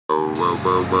Yeah,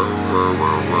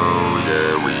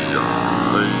 we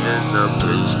are bringing the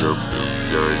taste of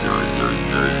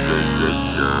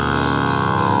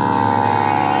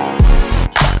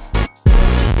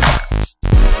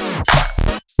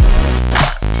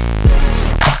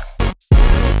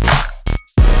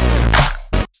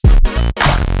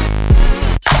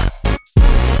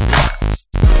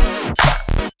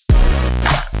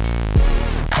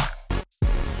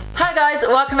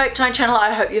welcome back to my channel.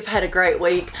 I hope you've had a great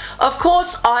week. Of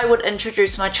course, I would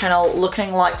introduce my channel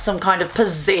looking like some kind of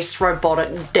possessed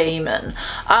robotic demon.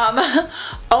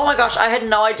 Oh my gosh, I had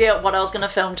no idea what I was going to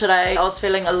film today. I was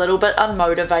feeling a little bit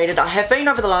unmotivated. I have been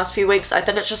over the last few weeks. I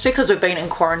think it's just because we've been in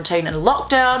quarantine and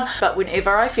lockdown, but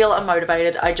whenever I feel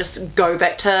unmotivated, I just go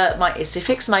back to my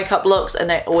SFX makeup looks, and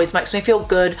that always makes me feel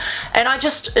good, and I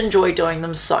just enjoy doing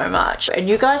them so much. And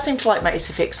you guys seem to like my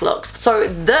SFX looks. So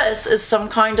this is some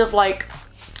kind of like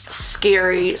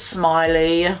scary,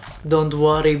 smiley, don't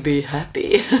worry, be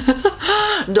happy.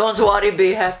 Don't worry,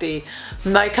 be happy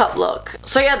makeup look.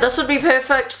 So yeah, this would be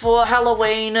perfect for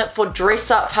Halloween, for dress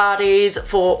up parties,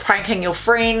 for pranking your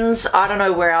friends. I don't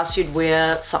know where else you'd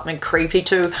wear something creepy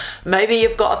to. Maybe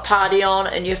you've got a party on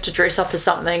and you have to dress up as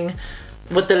something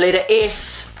with the letter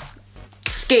S.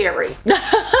 Scary.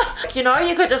 You know,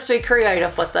 you could just be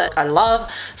creative with it. I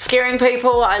love scaring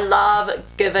people. I love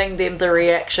giving them the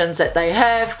reactions that they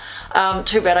have.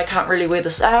 Too bad I can't really wear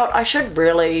this out. I should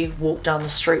really walk down the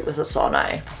street with this on,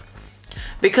 eh?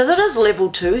 Because it is level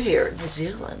 2 here in New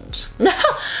Zealand.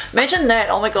 Imagine that.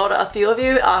 Oh my god, a few of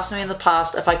you asked me in the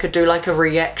past if I could do like a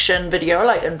reaction video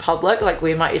like in public, like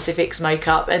wear my SFX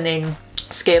makeup and then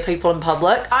scare people in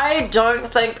public. I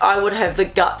don't think I would have the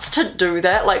guts to do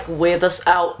that, like wear this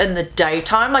out in the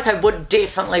daytime. Like I would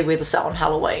definitely wear this out on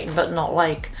Halloween, but not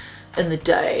like in the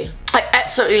day. I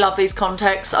absolutely love these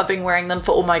contacts. I've been wearing them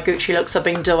for all my Gucci looks I've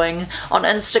been doing on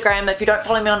Instagram. If you don't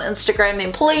follow me on Instagram,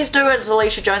 then please do it. It's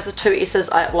Alyshia Jones with 2 S's.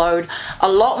 I upload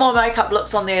a lot more makeup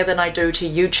looks on there than I do to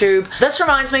YouTube. This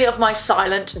reminds me of my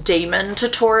silent demon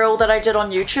tutorial that I did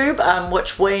on YouTube,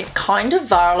 which went kind of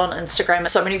viral on Instagram.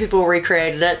 So many people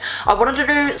recreated it. I wanted to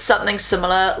do something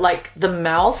similar, like the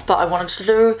mouth, but I wanted to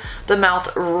do the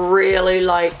mouth really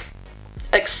like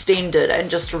extended and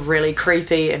just really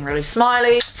creepy and really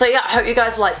smiley. So yeah, I hope you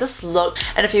guys like this look,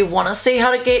 and if you want to see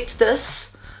how to get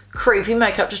this creepy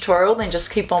makeup tutorial, then just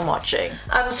keep on watching.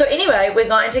 So anyway, we're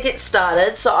going to get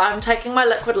started. So I'm taking my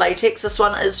liquid latex. This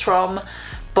one is from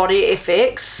Body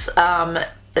FX.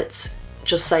 It's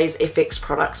just says FX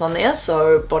products on there,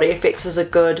 so Body FX is a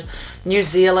good New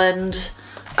Zealand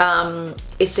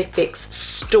SFX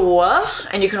store,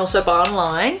 and you can also buy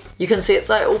online. You can see it's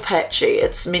like all patchy.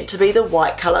 It's meant to be the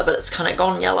white color, but it's kind of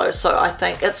gone yellow, so I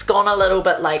think it's gone a little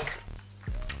bit like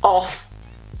off.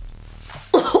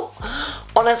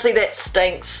 Honestly, that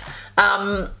stinks.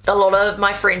 A lot of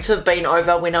my friends who have been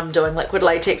over when I'm doing liquid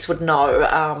latex would know,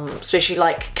 especially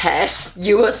like Cass.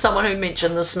 You were someone who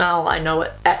mentioned the smell. I know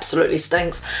it absolutely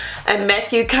stinks. And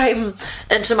Matthew came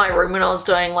into my room when I was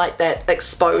doing like that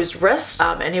exposed wrist,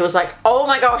 and he was like, oh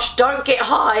my gosh, don't get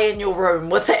high in your room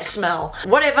with that smell.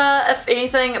 Whatever, if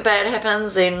anything bad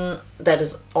happens, then that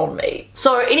is on me.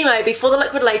 So anyway, before the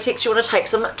liquid latex, you want to take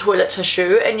some toilet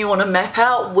tissue and you want to map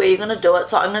out where you're going to do it.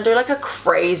 So I'm going to do like a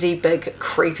crazy big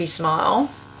creepy smile.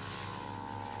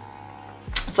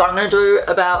 So I'm going to do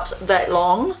about that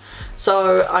long.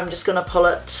 So I'm just going to pull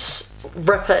it,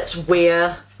 rip it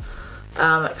where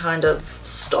it kind of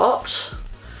stopped.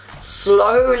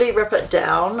 Slowly rip it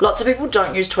down. Lots of people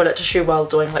don't use toilet tissue while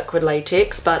doing liquid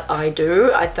latex, but I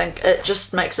do. I think it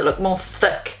just makes it look more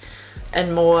thick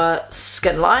and more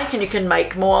skin-like, and you can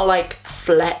make more like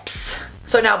flaps.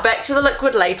 So now back to the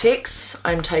liquid latex.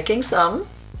 I'm taking some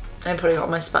and putting it on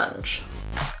my sponge.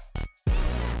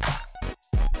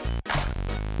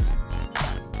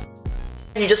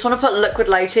 And you just want to put liquid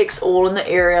latex all in the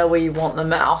area where you want the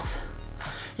mouth.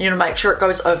 You want to make sure it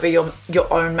goes over your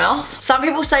own mouth. Some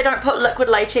people say don't put liquid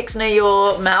latex near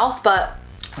your mouth, but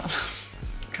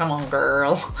come on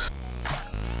girl.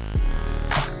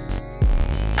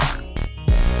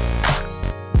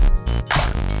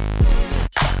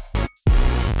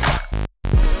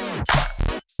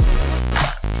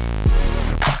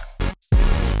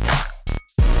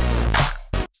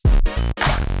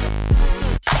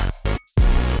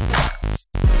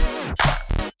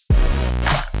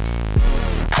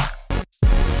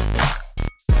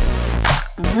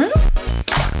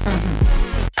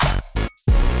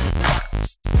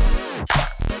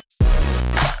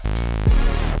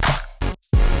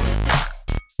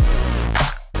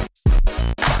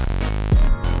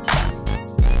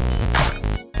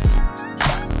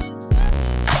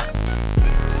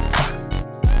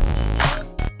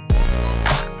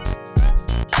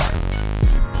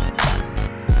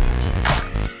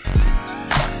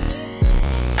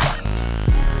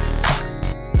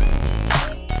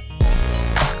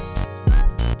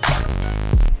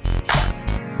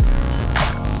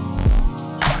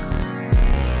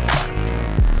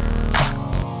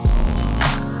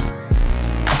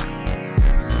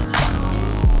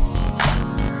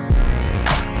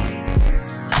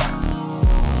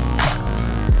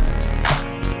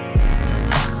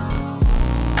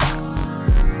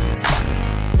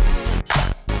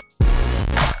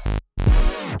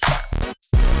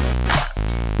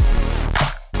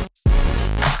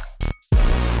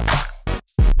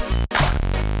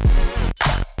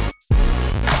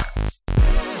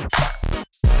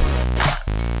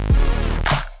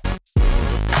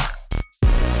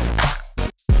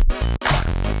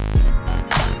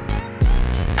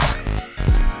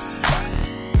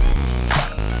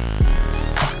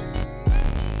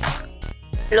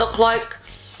 look like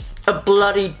a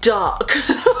bloody duck.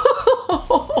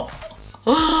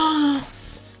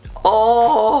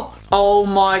 Oh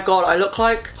my god, I look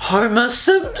like Homer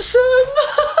Simpson.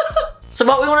 So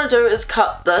what we want to do is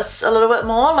cut this a little bit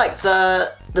more, like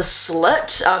the slit,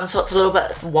 so it's a little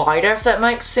bit wider, if that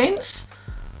makes sense.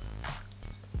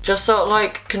 Just so it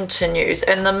like continues.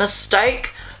 And the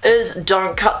mistake is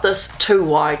don't cut this too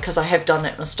wide, because I have done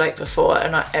that mistake before,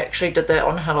 and I actually did that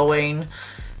on Halloween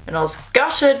and I was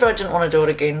gutted, but I didn't want to do it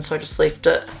again, so I just left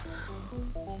it.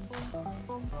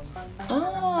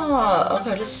 Ah,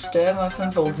 okay, just stab my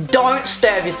pimple. Don't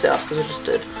stab yourself, because I just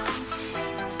did.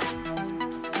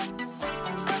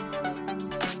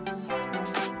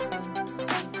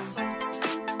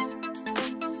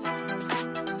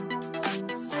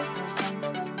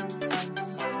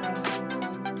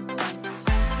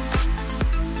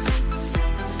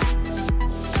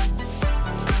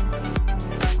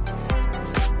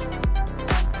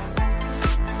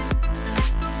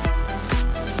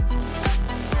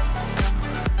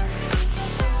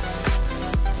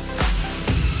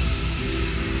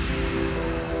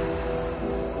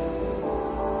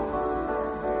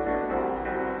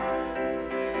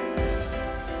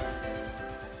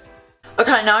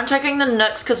 Okay, now I'm taking the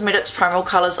NYX Cosmetics Primal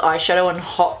Colors eyeshadow in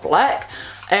Hot Black,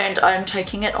 and I'm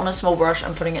taking it on a small brush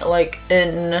and putting it like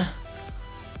in,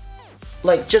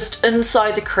 like just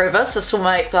inside the crevice. This will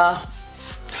make the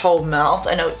whole mouth,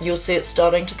 and you'll see it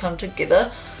starting to come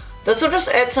together. This will just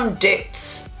add some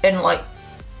depth and like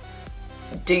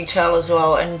detail as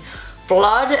well. And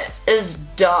blood is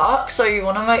dark, so you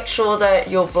want to make sure that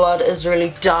your blood is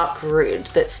really dark red.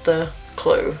 That's the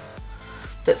clue.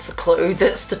 That's the clue,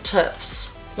 that's the tips.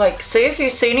 Like, see if you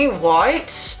see any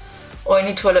white or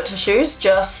any toilet tissues,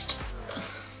 just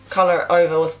colour it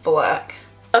over with black.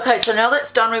 Okay, so now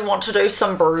that's done, we want to do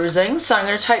some bruising. So I'm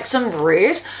going to take some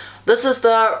red. This is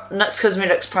the NYX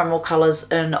Cosmetics Primal Colors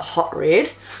in Hot Red.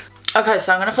 Okay,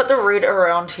 so I'm going to put the red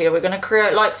around here. We're going to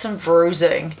create like some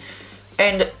bruising.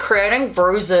 And creating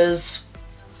bruises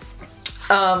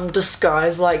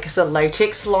disguise like the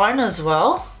latex line as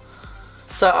well.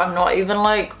 So I'm not even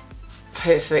like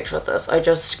perfect with this. I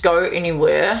just go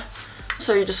anywhere.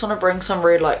 So you just want to bring some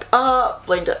red like up,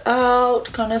 blend it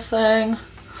out kind of thing.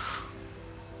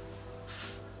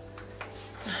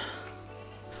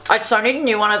 I so need a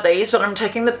new one of these, but I'm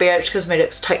taking the BH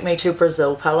Cosmetics Take Me to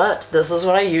Brazil palette. This is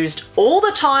what I used all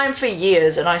the time for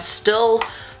years, and I still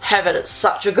have it. It's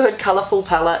such a good colourful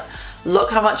palette.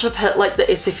 Look how much I've hit like the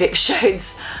SFX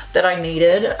shades that I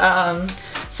needed.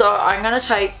 So I'm going to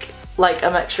take like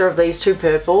a mixture of these two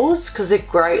purples, because they're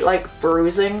great like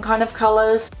bruising kind of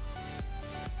colours.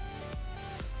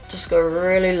 Just go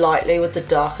really lightly with the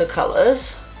darker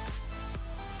colours.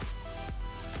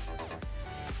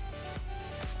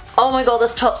 Oh my god,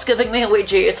 this top's giving me a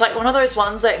wedgie. It's like one of those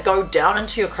ones that go down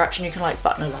into your crotch and you can like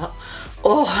button it up.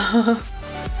 Oh.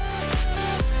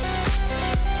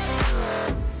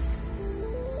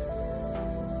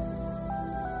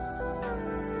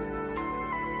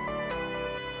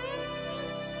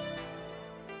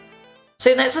 See,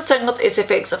 and that's the thing with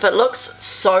SFX, if it looks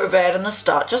so bad in the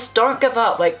start, just don't give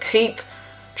up, like keep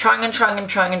trying and trying and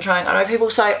trying and trying. I know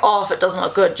people say, oh, if it doesn't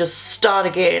look good, just start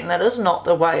again. That is not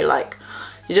the way. Like,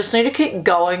 you just need to keep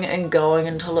going and going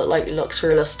until it like looks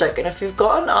realistic. And if you've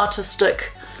got an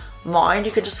artistic mind,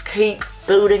 you can just keep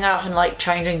building up and like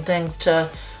changing things to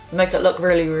make it look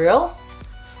really real.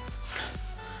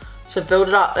 So build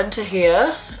it up into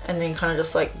here and then kind of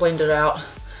just like blend it out.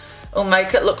 Or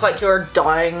make it look like you're a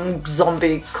dying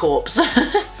zombie corpse.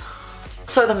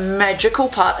 So the magical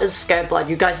part is scab blood.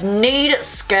 You guys need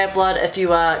scab blood if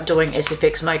you are doing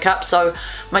SFX makeup. So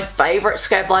my favourite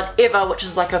scab blood ever, which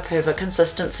is like a perfect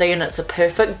consistency and it's a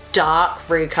perfect dark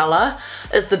red colour,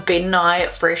 is the Bennye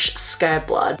Fresh Scab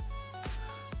Blood.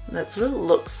 And that's what it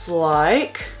looks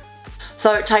like.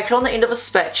 So take it on the end of a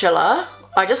spatula.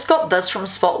 I just got this from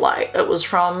Spotlight. It was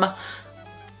from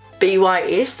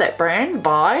BYS, that brand,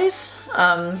 Buys.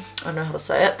 I don't know how to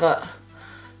say it, but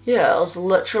yeah, it was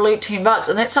literally 10 bucks.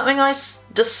 And that's something I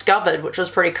discovered, which was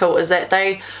pretty cool, is that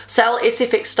they sell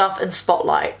SFX stuff in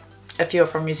Spotlight if you're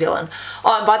from New Zealand.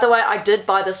 Oh, and by the way, I did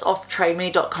buy this off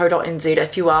trademe.co.nz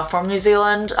if you are from New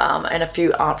Zealand, and if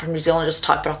you aren't from New Zealand, just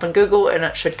type it up in Google and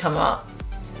it should come up.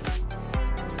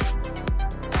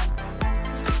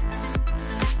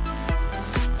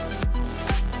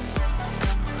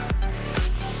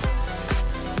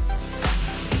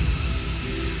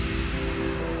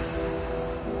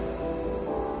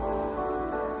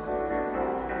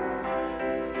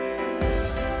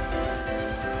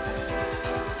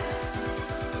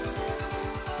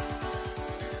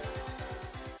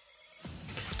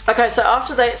 Okay, so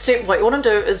after that step, what you want to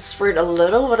do is spread a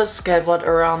little bit of scab blood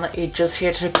around the edges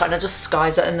here to kind of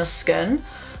disguise it in the skin.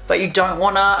 But you don't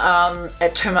want to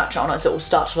add too much on it, so it will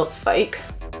start to look fake.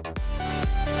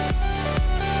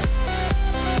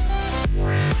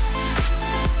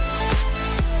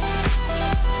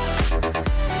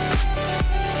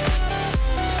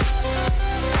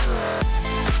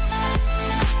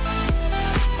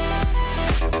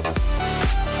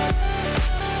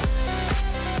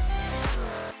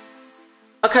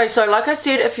 Okay, so like I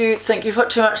said, if you think you've got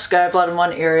too much scab blood in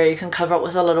one area, you can cover it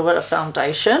with a little bit of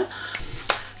foundation.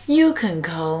 You can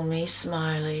call me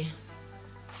Smiley.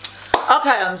 Okay,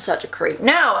 I'm such a creep.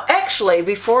 Now, actually,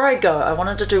 before I go, I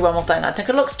wanted to do one more thing. I think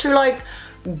it looks too, like,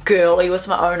 girly with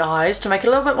my own eyes. To make it a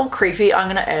little bit more creepy, I'm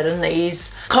going to add in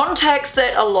these contacts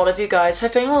that a lot of you guys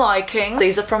have been liking.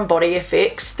 These are from Body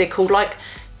FX. They're called, like,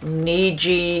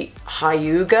 Niji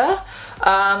Hyuga.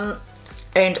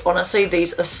 And honestly,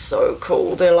 these are so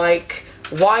cool. They're like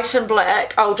white and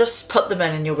black. I'll just put them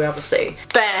in and you'll be able to see.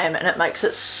 Bam! And it makes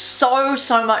it so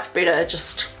much better.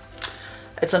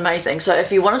 It's amazing. So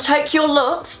if you want to take your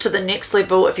looks to the next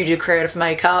level, if you do creative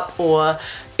makeup or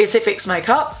SFX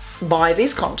makeup, buy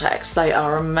these contacts. They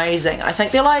are amazing. I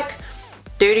think they're like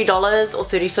 $30 or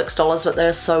 $36, but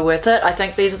they're so worth it. I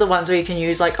think these are the ones where you can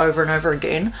use like over and over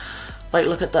again. Like,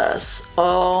 look at this.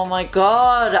 Oh my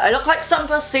god. I look like some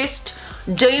possessed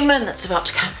demon that's about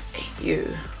to come and eat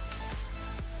you.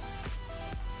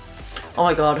 Oh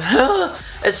my god.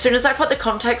 As soon as I put the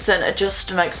contacts in, it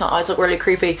just makes my eyes look really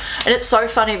creepy. And it's so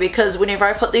funny because whenever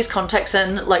I put these contacts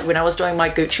in, like when I was doing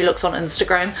my Gucci looks on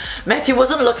Instagram, Matthew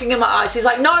wasn't looking in my eyes. He's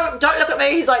like, no, don't look at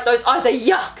me. He's like, those eyes are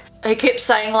yuck. He kept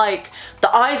saying like,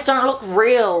 the eyes don't look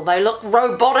real, they look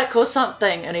robotic or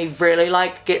something, and he really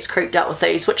like gets creeped out with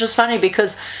these, which is funny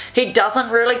because he doesn't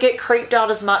really get creeped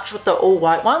out as much with the all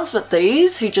white ones, but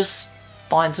these he just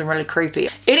finds them really creepy.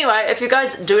 Anyway, if you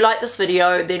guys do like this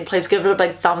video, then please give it a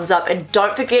big thumbs up, and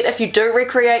don't forget, if you do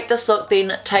recreate this look,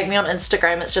 then tag me on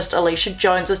Instagram. It's just Alyshia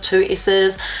Jones with 2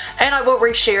 S's, and I will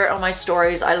reshare it on my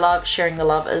stories. I love sharing the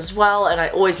love as well, and I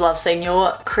always love seeing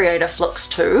your creative looks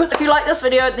too. If you like this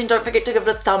video, then don't forget to give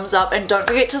it a thumbs up, and don't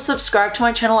forget to subscribe to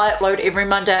my channel. I upload every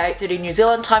Monday at 8:30 New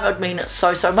Zealand time. It would mean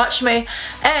so much to me,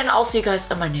 and I'll see you guys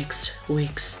in my next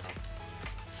week's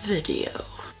video.